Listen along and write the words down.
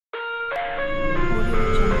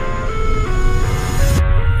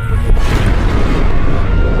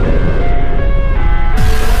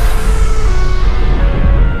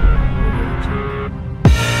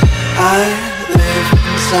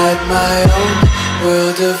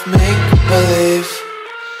world of make-believe.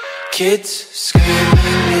 Kids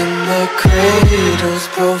screaming in the cradles,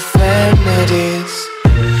 profanities.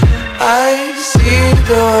 I see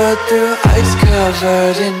the world through ice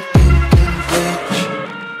covered in ink and bleach.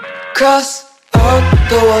 Cross out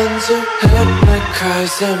the ones who heard my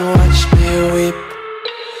cries and watched me weep.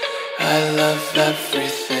 I love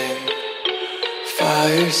everything.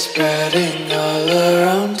 Fire spreading all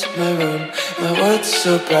around my room. My world's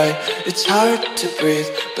so bright, it's hard to breathe,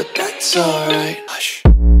 but that's alright. Hush.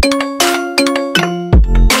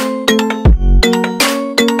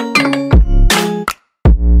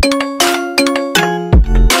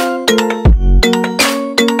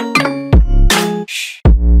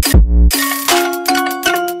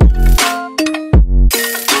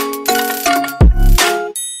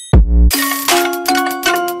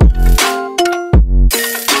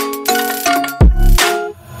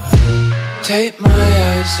 Take my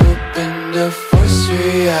eyes open to force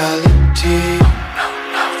reality.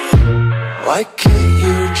 Why can't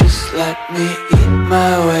you just let me eat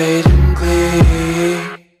my weight in glee?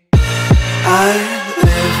 I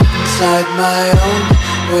live inside my own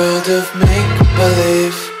world of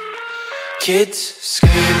make-believe. Kids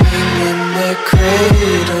screaming in their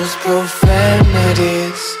cradles,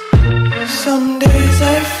 profanities. Some days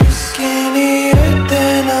I feel skinnier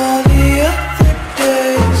than all the other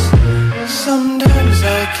days. Sometimes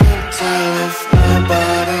I can't tell if my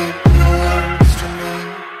body belongs to me.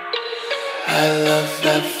 I love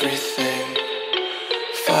everything.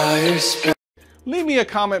 Fire spread. Leave me a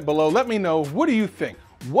comment below. Let me know, what do you think?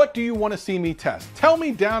 What do you want to see me test? Tell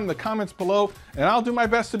me down in the comments below and I'll do my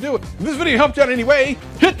best to do it. If this video helped you out in any way,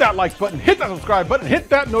 hit that like button, hit that subscribe button, hit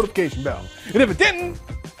that notification bell. And if it didn't,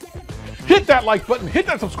 hit that like button, hit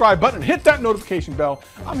that subscribe button, hit that notification bell.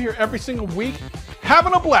 I'm here every single week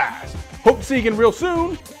having a blast. Hope to see you again real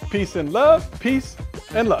soon. Peace and love. Peace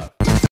and love.